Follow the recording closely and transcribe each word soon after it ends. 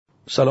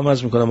سلام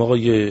عرض میکنم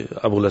آقای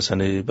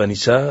ابوالحسن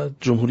بنیصدر.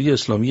 جمهوری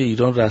اسلامی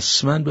ایران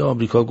رسما به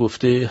آمریکا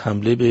گفته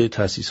حمله به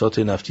تاسیسات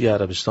نفتی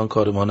عربستان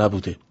کار ما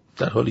نبوده،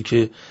 در حالی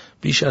که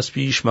بیش از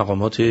پیش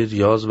مقامات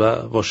ریاض و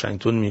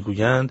واشنگتن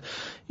میگویند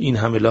این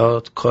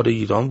حملات کار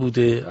ایران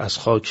بوده، از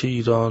خاک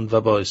ایران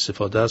و با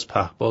استفاده از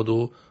پهپاد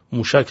و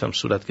موشک هم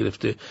صورت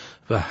گرفته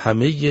و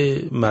همه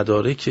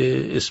مدارک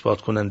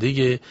اثبات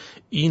کننده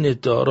این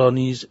ادعا را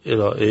نیز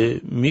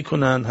ارائه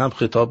میکنند، هم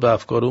خطاب به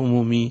افکار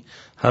عمومی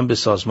هم به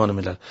سازمان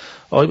ملل.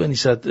 آقای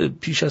بنیصدر،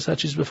 پیش از هر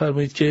چیز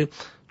بفرمایید که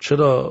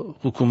چرا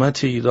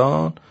حکومت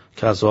ایران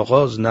که از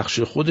آغاز نقش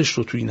خودش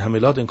رو تو این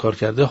حملات انکار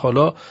کرده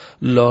حالا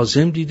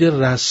لازم دیده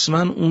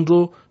رسما اون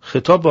رو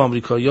خطاب به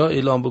آمریکایی‌ها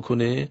اعلام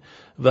بکنه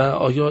و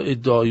آیا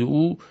ادعای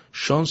او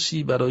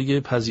شانسی برای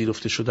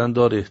پذیرفته شدن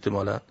داره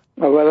احتمالاً؟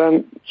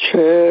 اولا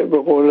چه به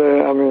قول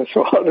همین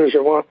سوال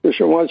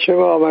شما چه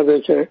آمده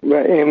که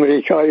و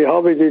امریکایی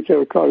ها بگید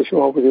که کار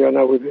شما بوده یا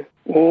نبوده؟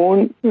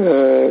 اون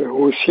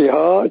حوثی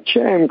ها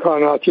چه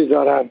امکاناتی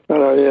دارن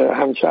برای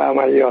همچه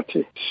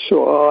عملیاتی؟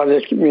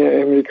 سوال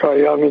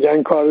امریکایی ها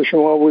میگن کار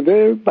شما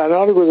بوده،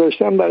 بنا رو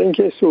گذاشتن برای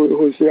اینکه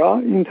حوثی ها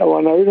این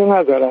توانایی رو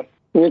ندارن.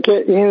 اینه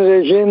که این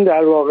رژیم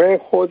در واقع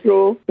خود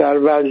رو در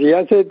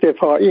وضعیت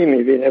دفاعی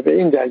میبینه، به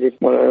این دلیل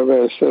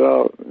به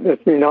اصطلاح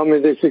اطمینان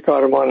میده که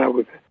کار ما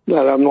نبوده.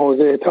 در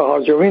موضع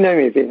تهاجمی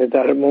نمیبینه،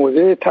 در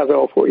موضع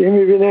تدافعی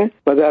میبینه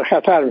و در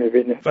خطر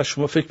میبینه. و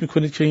شما فکر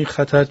میکنید که این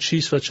خطر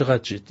چیست و چقدر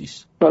جدی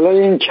است؟ حالا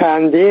این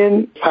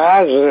چندین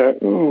فرض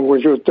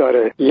وجود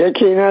داره.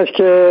 یکی این است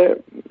که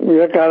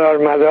یه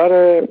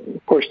قرارمدار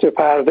پشت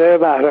پرده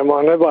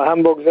محرمانه با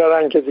هم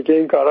بگذارن که دیگه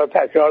این کارا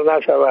تکرار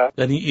نشود.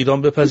 یعنی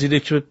ایران بپذیره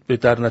که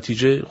در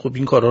نتیجه خب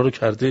این کارا رو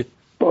کرده.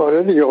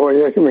 آره دیگه،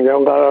 یکی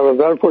میگم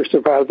قرارمدار پشت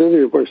پرده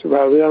دیگه، پشت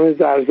پرده همین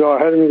در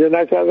ظاهر میگه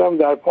نکردم،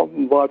 در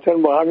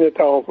باطن با هم یه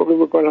توافقی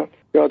بکنن.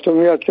 یادتون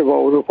میاد که با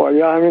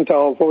اروپایی‌ها همین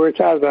توافق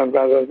کردن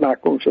بعد از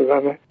محکوم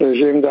شدن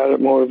رژیم در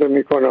مورد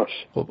میکنوس.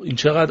 خب این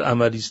چقدر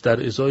عملی است؟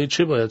 در ازای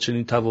چه باید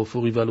چنین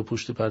توافقی ولو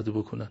پشت پرده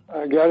بکنن؟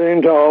 اگر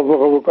این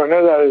توافق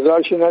بکنه در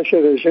ازاش نشه،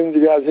 رژیم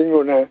دیگه از این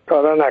گونه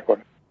کارا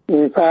نکنه.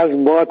 این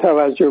فرض با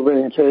توجه به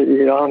اینکه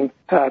ایران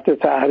تحت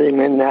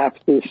تحریم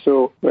نفتی است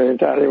و این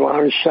تحریم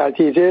هم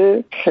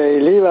شدیده،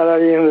 خیلی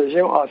برای این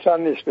رژیم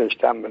آسان نیست بهش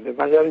تن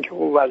بده، مگر اینکه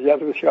اون وضعیت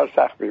بسیار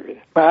سخت ببینه.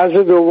 فرض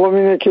دوم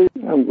اینه که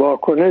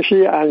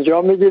واکنشی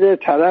انجام میگیره،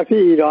 طرف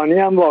ایرانی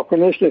هم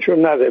واکنش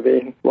نشون نده به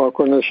این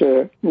واکنش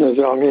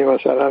نظامی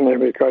مثلا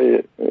امریکای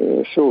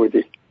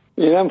سعودی.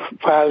 اینم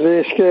فرضی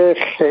است که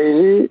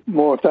خیلی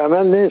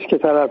محتمل نیست که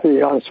طرف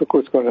ایران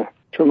سکوت کنه،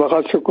 چون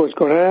بخواد سکوت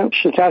کنه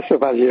شکست رو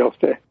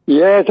پذیرفته.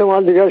 یه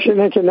احتمال دیگرش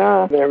اینه که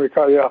نه،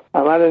 امریکایی‌ها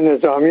عمل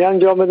نظامی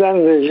انجام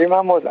بدن، رژیم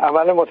هم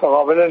عمل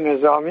متقابل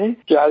نظامی،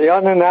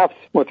 جریان نفت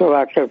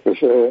متوقف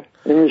بشه.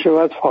 این میشه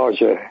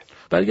فاجعه.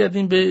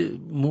 برگردیم به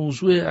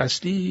موضوع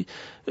اصلی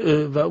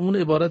و اون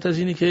عبارت از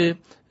اینه که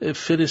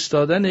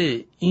فرستادن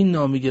این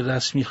نامه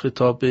رسمی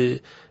خطاب به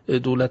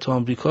دولت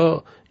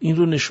آمریکا این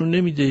رو نشون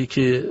نمیده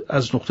که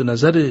از نقطه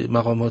نظر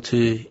مقامات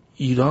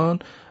ایران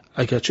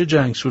اگرچه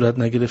جنگ صورت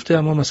نگرفته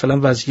اما مثلا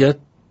وضعیت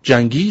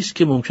جنگی است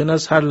که ممکن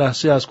است هر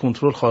لحظه از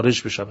کنترل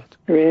خارج بشود.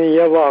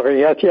 یه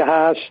واقعیتی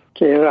هست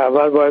که این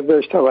اول باید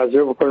بهش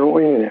توجه بکنیم،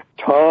 اینه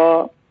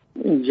تا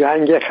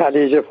جنگ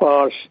خلیج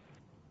فارس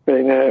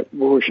بین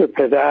بوش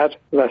پدر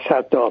و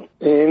صدام،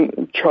 این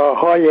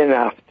چاهای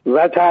نفت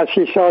و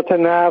تاسیسات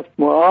نفت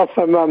معاف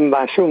و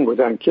معصوم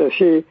بودن،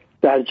 کسی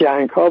در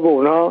جنگ ها به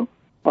اونا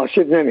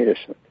آسیب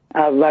نمیرسد.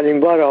 اولین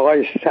بار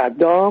آقای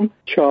صدام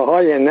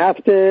چاهای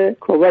نفت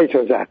کویت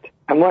رو زد،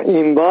 اما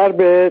این بار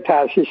به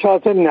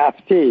تاسیسات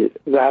نفتی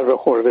ضربه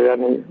خورده،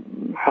 یعنی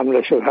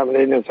حمله شد،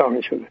 حمله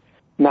نظامی شده.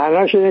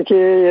 معناش اینه که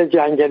یه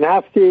جنگ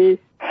نفتی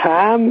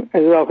هم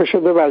اضافه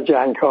شده بر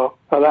جنگ ها.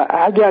 حالا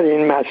اگر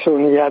این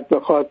مسئولیت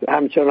بخواد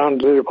همچنان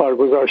زیر کار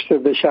گذاشته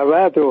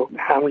بشود و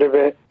حمله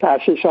به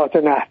تاسیسات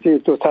نفتی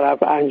دو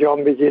طرف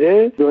انجام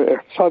بگیره،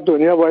 اقتصاد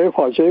دنیا با یه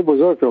فاجعه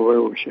بزرگ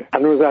روبرو میشه.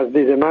 هنوز از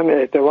دید من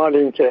احتمال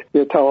این که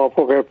یه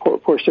توافق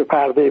پشت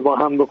پرده با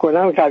هم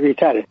بکنن قوی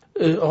تره.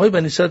 آقای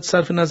بنیصدر،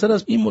 صرف نظر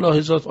از این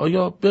ملاحظات،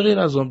 آیا به غیر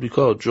از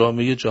آمریکا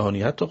جامعه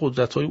جهانی حتی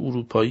قدرت‌های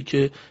اروپایی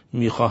که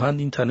می‌خواهند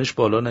این تنش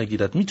بالا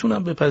نگیرد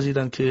میتونن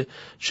بپذیرن که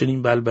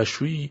چنین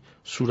بلبشویی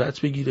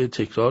صورت بگیره،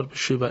 تکرار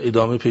بشه و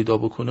ادامه پیدا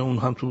بکنه، اون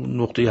هم تو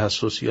نقطه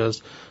حساسی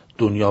از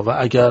دنیا؟ و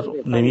اگر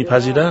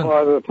نمیپذیرن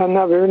واضحا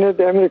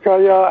نبینید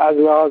امریکایی‌ها از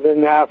لحاظ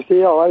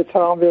نفتی آقای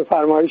ترامپ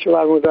فرمایش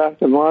فرمودن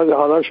ما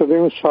حالا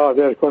شدیم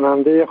صادر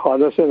کننده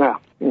خالص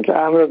نفت. این که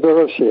امر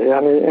درستیه،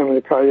 یعنی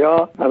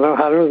امریکایی‌ها الان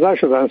هنوز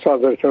نشدن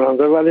صادر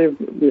کننده ولی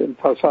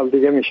تا سال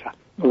دیگه میشن،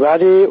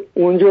 ولی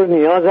اونجور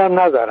نیاز هم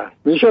ندارن.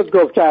 میشد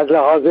گفت که از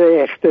لحاظ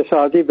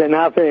اقتصادی به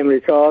نفع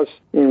امریکاست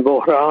این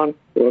بحران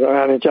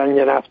یعنی جنگ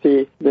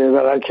نفتی،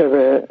 برای که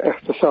به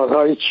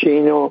اقتصادهای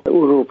چین و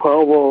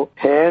اروپا و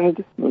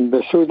هند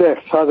به سود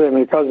اقتصاد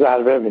امریکا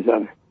ضربه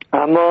میزنه.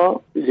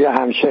 اما یه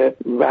همشه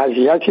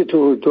وضعیتی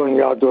تو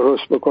دنیا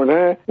درست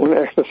بکنه، اون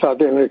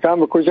اقتصاد امریکا هم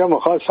به کجا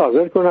میخواد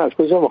صادر کنه، از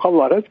کجا میخواد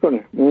وارد کنه.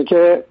 اینی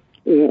که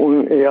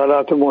اون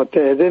ایالات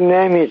متحده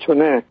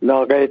نمیتونه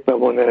لاقید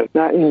بمونه.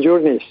 نه اینجور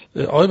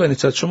نیست. آقای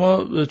بنیصدر، شما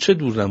چه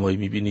دورنمایی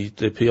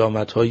میبینید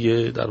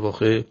پیامدهای در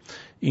واقع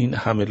این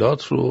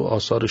حملات رو،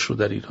 آثارش رو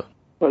در ایران؟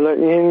 والا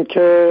این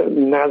که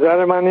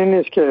نظر من این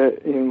نیست که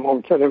این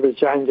ممکنه به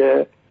جنگ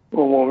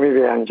عمومی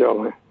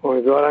بیانجامه.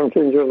 امیدوارم که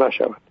اینجور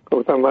نشود.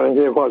 گفتم برای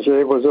اینکه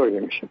فاجعه بزرگی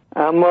میشه.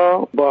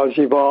 اما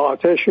بازی با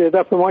آتش یه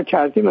دفعه ما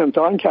کردیم،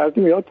 امتحان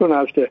کردیم، یادتون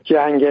هست که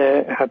جنگ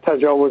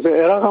تجاوز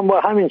عراق هم با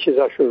همین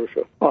چیزا شروع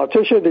شد.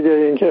 آتش دیگه،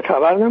 این که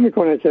خبر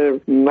نمیکنه که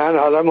من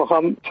حالا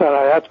میخوام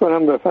سرایت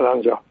کنم به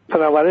فلان جا.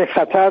 بنابراین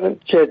خطر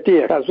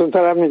جدیه. از اون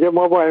طرف میگه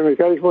ما با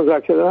امریکا هیچ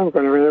مذاکره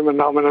نمیکنیم. یعنی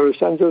نامه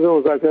نوشتن جزء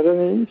مذاکره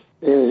نیست.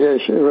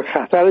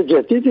 خطر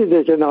جدی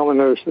دیده که نامه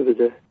نوشته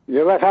دیگه.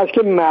 یه وقت هست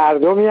که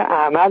مردمی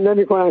عمل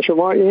نمیکنن.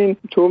 شما این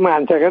تو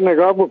منطقه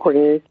نگاه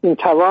بکنید، این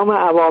تمام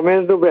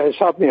عوامل رو به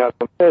حساب میارن،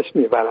 اسم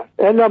میبرن.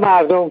 الا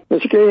مردم،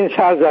 مثل که این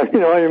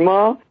سرزمین های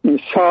ما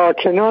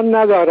ساکنان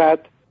ندارد.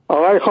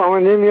 آقای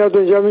خامنه‌ای میاد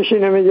اونجا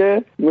میشینه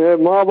میگه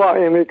ما با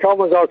امریکا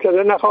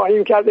مذاکره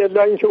نخواهیم کرد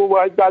الا اینکه او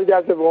باید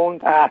برگرده به اون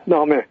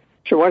عهدنامه.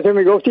 شما که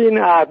میگفتی این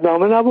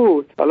عهدنامه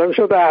نبود، حالا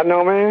میشد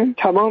عهدنامه.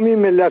 تمامی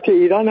ملت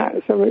ایران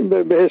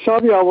به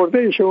حسابی آورده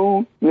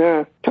ایشون؟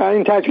 نه، تا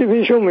این تکلیف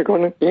ایشون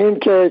میکنه. این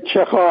که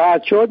چه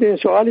خواهد شد، این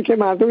سوالی که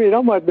مردم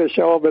ایران باید به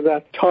جواب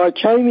بدن. تا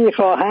کی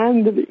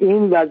میخواهند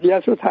این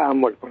وضعیت رو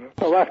تحمل کنن؟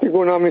 تا وقتی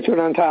گناه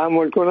میتونن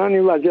تحمل کنن،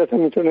 این وضعیت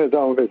میتونه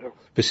ادامه بده.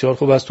 بسیار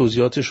خوب، از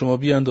توضیحات شما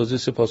بی اندازه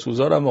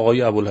سپاسگزارم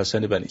آقای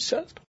ابوالحسن بنیصدر.